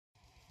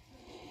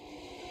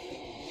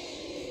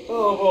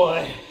Oh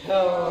boy.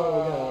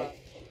 Oh god.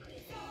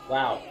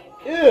 Wow.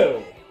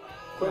 Ew.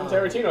 Quentin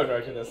Tarantino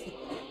directed this.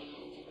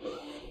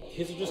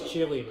 These are just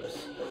cheerleaders.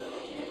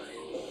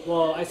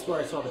 Well, I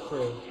swear I saw the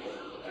crew.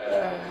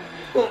 I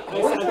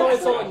thought I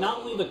saw not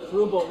only the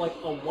crew, but like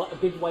a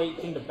big white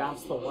thing to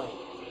bounce the white.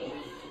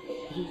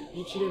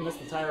 She didn't miss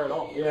the tire at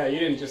all. Yeah, you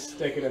didn't just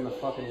stick it in the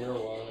fucking rear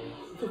wall.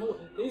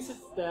 They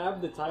just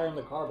stabbed the tire in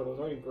the car, but it was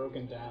already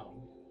broken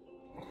down.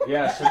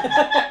 Yes.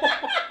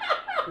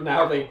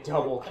 Now they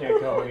double can't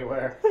go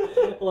anywhere.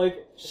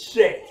 Like,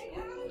 shit.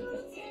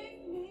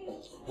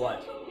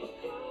 What?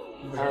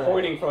 You're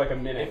pointing for like a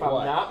minute. If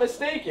I'm not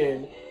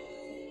mistaken,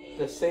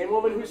 the same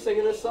woman who's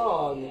singing this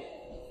song,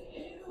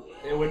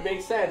 it would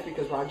make sense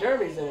because Ron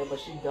Jeremy's in it, but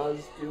she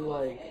does do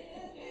like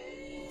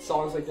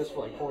songs like this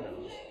for like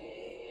pornos.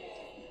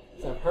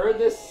 So I've heard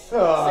this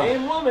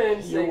same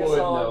woman sing a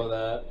song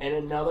in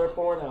another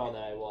porno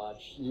that I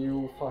watched.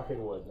 You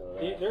fucking would know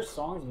that. there's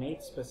songs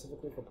made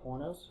specifically for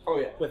pornos. Oh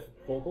yeah, with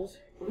vocals.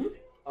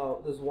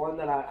 Mm-hmm. There's one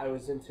that I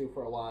was into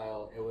for a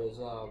while. It was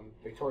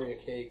Victoria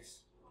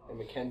Cakes and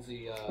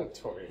Mackenzie.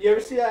 Victoria. You ever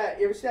see that?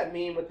 You ever see that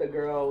meme with the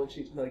girl and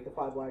she like the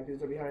 5 black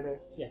dudes are behind her?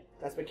 Yeah.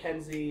 That's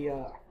Mackenzie.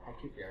 I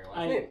keep forgetting her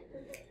last name.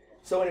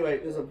 So anyway,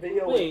 there's a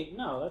video. Wait,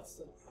 no,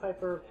 that's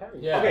Piper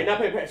Perry. Yeah. Okay, not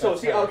Piper Perry. So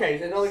see, okay,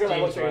 there's another girl that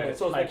looks like it.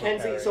 So it's Piper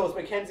Mackenzie. Perry. So it's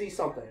Mackenzie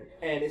something,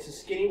 and it's a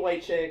skinny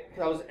white chick.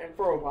 Cause I was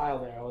for a while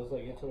there. I was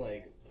like into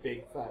like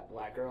big fat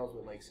black girls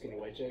with like skinny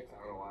white chicks. I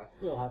don't know why.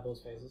 We all have those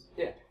phases.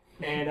 Yeah.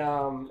 And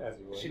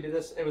she did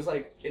this. It was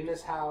like in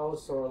this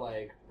house or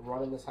like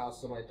running this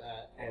house, something like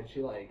that. And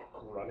she like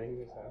running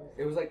this house.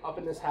 It was like up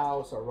in this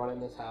house or running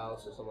this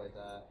house or something like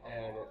that.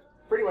 And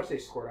pretty much they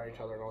squirt on each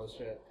other and all this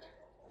shit.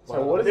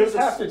 So what does this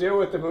have to do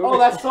with the movie? Oh,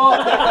 that song.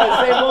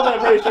 The same woman, I'm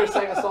pretty sure,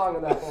 sang a song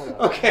in that porno.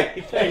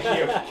 Okay, thank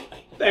you.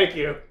 Thank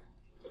you.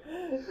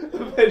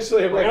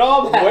 Eventually, I'm like,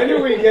 back. When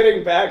are we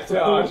getting back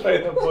to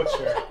Andre the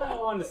Butcher? I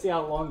wanted to see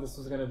how long this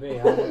was going to be.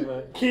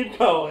 Keep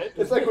going.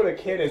 It's like when a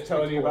kid is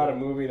telling you about a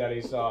movie that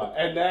he saw,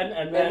 and then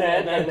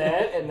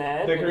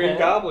the Green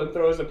Goblin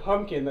throws a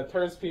pumpkin that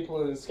turns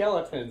people into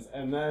skeletons,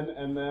 and then.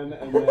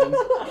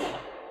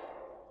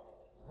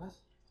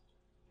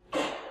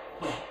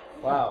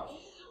 Wow.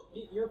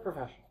 You're a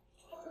professional.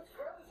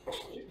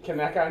 Can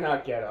that guy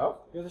not get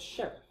up? You're the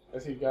sheriff.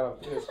 Has he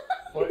got his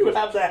foot? You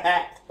have the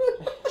hat.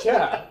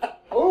 Yeah.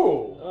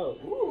 Oh. Oh.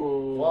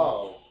 Ooh.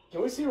 Wow.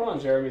 Can we see Ron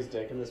Jeremy's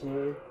dick in this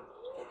movie?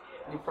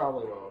 You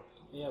probably will.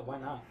 Yeah, why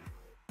not?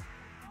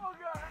 Oh,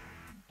 God.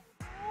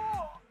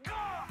 Oh,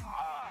 God.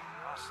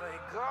 I say,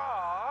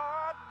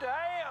 God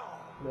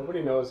damn.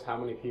 Nobody knows how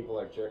many people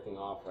are jerking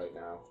off right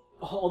now.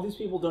 All these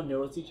people don't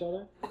notice each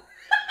other?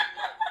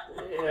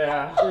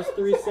 Yeah. There's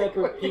 3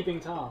 separate peeping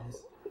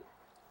toms.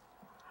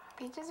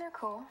 Peaches are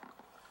cool.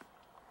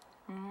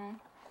 Mm-hmm.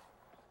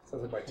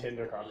 Sounds like my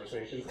Tinder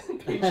conversations.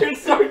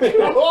 Peaches are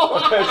cool.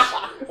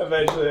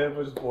 Eventually it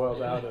was boiled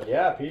down to,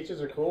 yeah,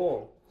 peaches are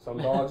cool. Some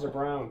dogs are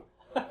brown.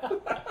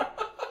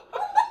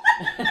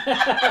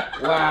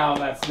 Wow,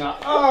 that's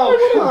not... Oh,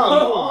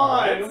 come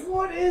on!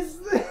 What is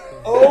this?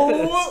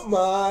 Oh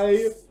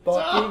my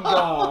fucking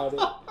god.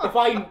 If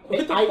I...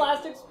 With the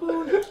plastic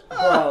spoon?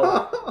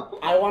 Bro,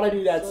 I want to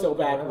do that so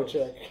bad with a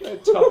chick.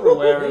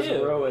 Tupperware is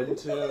ruined,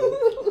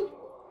 too.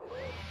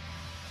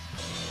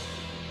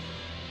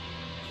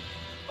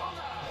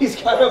 He's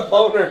got a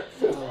boner.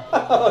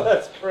 Oh,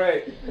 that's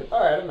great.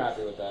 Alright, I'm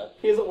happy with that.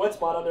 He has a wet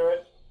spot under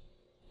it.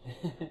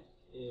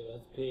 Ew,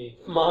 that's pee.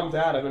 Mom,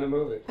 Dad, I'm in a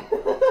movie.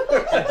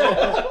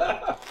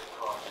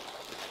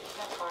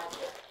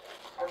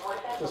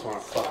 Just want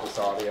to fuck this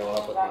audio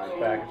up with my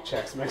bag of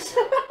Chex Mix.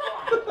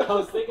 I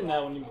was thinking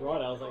that when you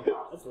brought it. I was like,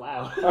 that's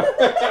loud.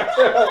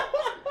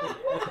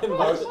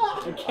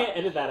 I can't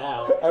edit that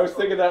out. I was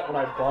thinking that when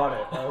I bought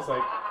it. I was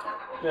like,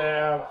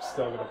 nah, I'm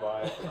still gonna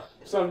buy it.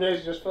 Some days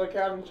you just feel like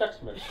having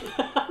Chex Mix.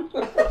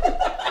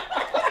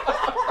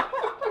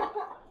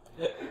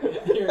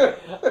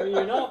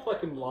 You're not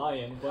fucking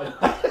lying, but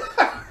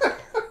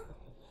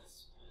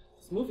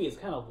this movie is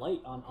kind of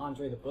light on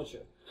Andre the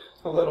Butcher.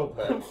 A little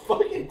bit. I'm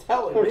fucking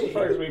telling I'm me.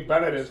 surprised we've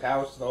been at his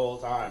house the whole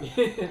time.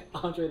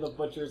 Andre the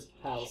Butcher's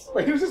house.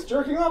 Wait, he was just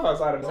jerking off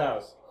outside of his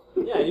house.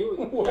 Yeah,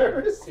 Where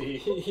is he?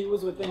 He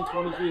was within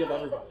 20 feet of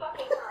everybody.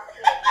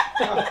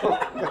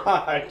 Oh,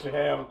 God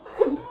damn.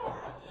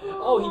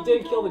 Oh, he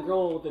did kill the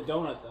girl with the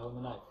donut, though, in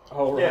the night.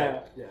 Oh,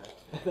 right. Yeah.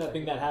 That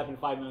thing that happened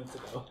 5 minutes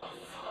ago.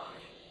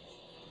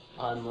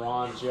 I'm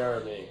Ron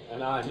Jeremy,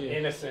 and I'm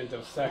innocent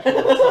of sexual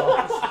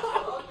assaults.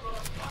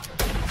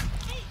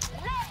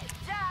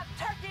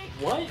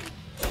 What?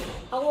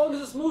 How long is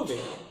this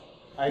movie?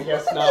 I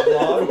guess not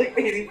long. Like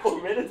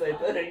 84 minutes, I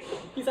think.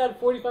 He's had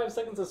 45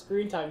 seconds of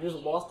screen time, just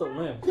lost a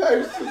limb. Yeah, I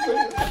was just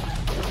saying.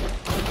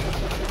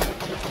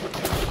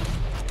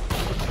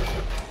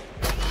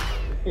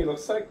 He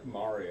looks like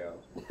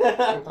Mario.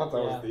 I thought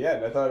that was the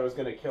end. I thought it was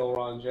going to kill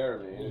Ron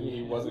Jeremy, and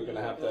he wasn't going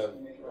to have to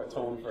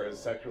atone for his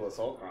sexual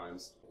assault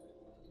crimes.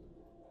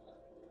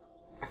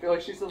 I feel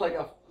like she's in like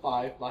a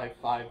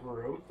 5x5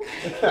 room.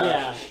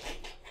 Yeah.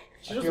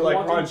 I feel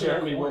like Ron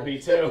Jeremy will be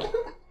too.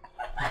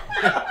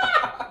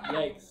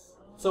 Yikes.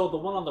 So the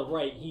one on the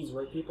right, he's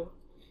right, people?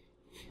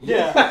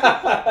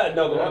 Yeah.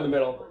 No, the one in the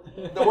middle.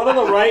 The one on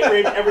the right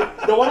raped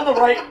the one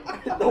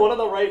on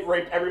the right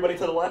raped everybody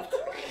to the left.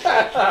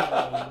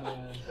 Oh,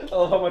 man. I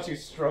love how much you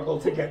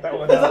struggled to get that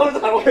one That out.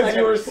 was how Because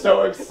you were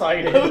so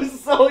excited. I was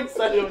so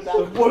excited with that.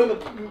 The one in the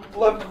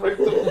left, right,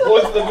 the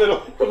one's in the middle.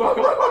 Come on.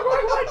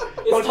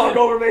 Don't talk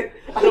over me.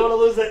 I don't want to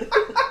lose it.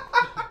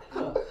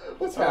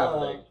 What's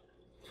happening?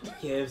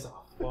 Gives a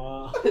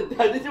fuck.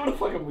 I think you want a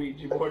fucking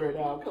Ouija board right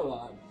now. Come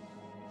on.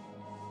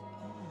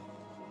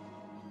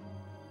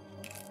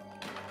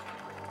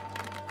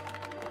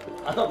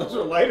 I thought those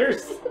were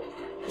lighters.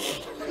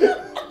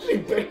 She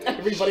baked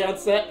everybody on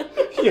set.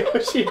 Yeah,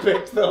 she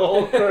picked the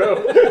whole crew.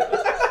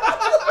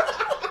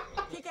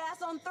 Kick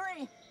ass on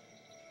 3.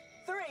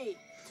 3,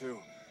 2.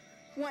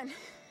 1.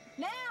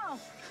 Now!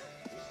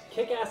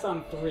 Kick ass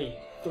on 3.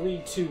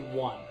 3, 2,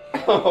 1.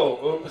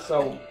 Oh, oops,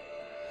 so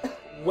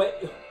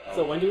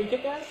So when do we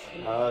kick ass?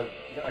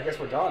 I guess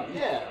we're done.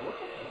 Yeah.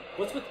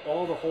 What's with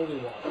all the holy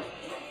water?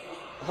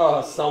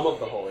 Some of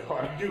the holy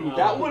water. Dude,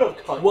 that would have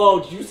cut. Whoa,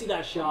 did you see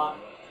that shot?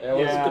 It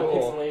was Yeah. The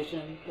cool.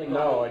 pixelation? Like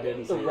No, I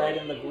didn't The see red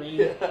that. and the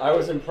green? I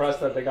was impressed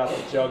that they got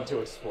the jug to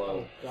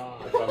explode.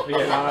 God. If I'm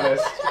being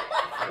honest.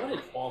 What an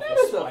awful That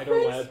is a spider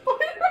fake web. spider.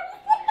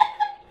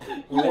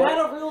 You had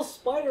a real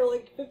spider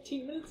like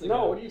 15 minutes ago.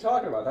 No, what are you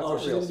talking about? That's Oh, a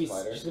she's real gonna be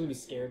spider. she's gonna be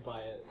scared by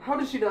it. How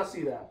did she not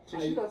see that?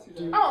 Did she not see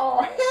that?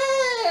 Oh,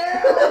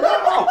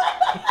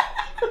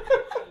 hell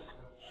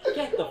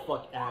Get the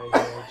fuck out of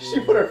here, no! dude. She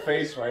put her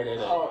face right in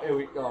it. Oh, here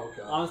we go. Oh,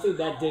 God. Honestly,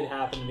 that did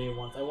happen to me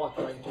once. I walked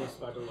right into a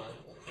spider web.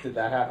 Did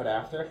that happen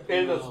after?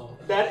 No.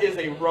 That is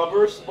a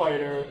rubber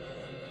spider.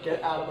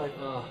 Get out of my.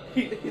 Ugh.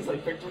 He's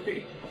like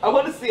victory. I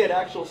want to see an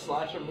actual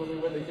slasher movie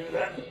where they do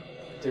that.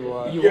 Do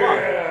what? You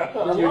Yeah.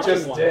 are. You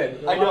just One.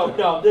 did. You're I know. watching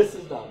No, this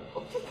is done.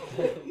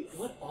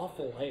 What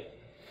awful light.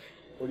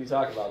 What are you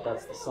talking about?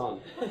 That's the sun.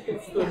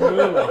 It's the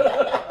moon.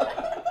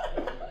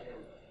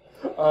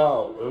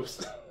 Oh,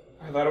 oops.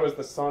 I thought it was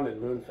the sun in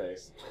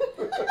Moonface.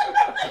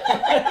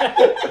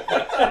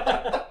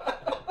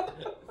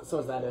 So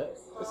is that it?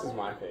 This is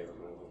my favorite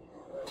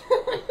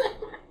movie.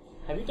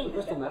 Have you done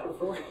Crystal Meth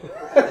before?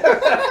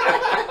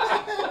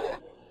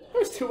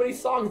 There's too many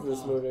songs in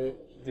this movie.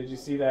 Did you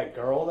see that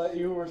girl that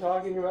you were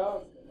talking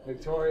about?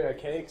 Victoria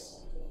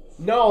Cakes?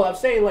 No, I'm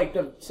saying like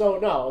the. So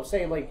no, I'm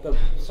saying like the.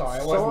 Sorry,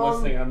 I wasn't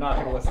listening. I'm not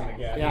going to listen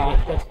again.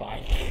 Yeah, that's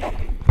fine.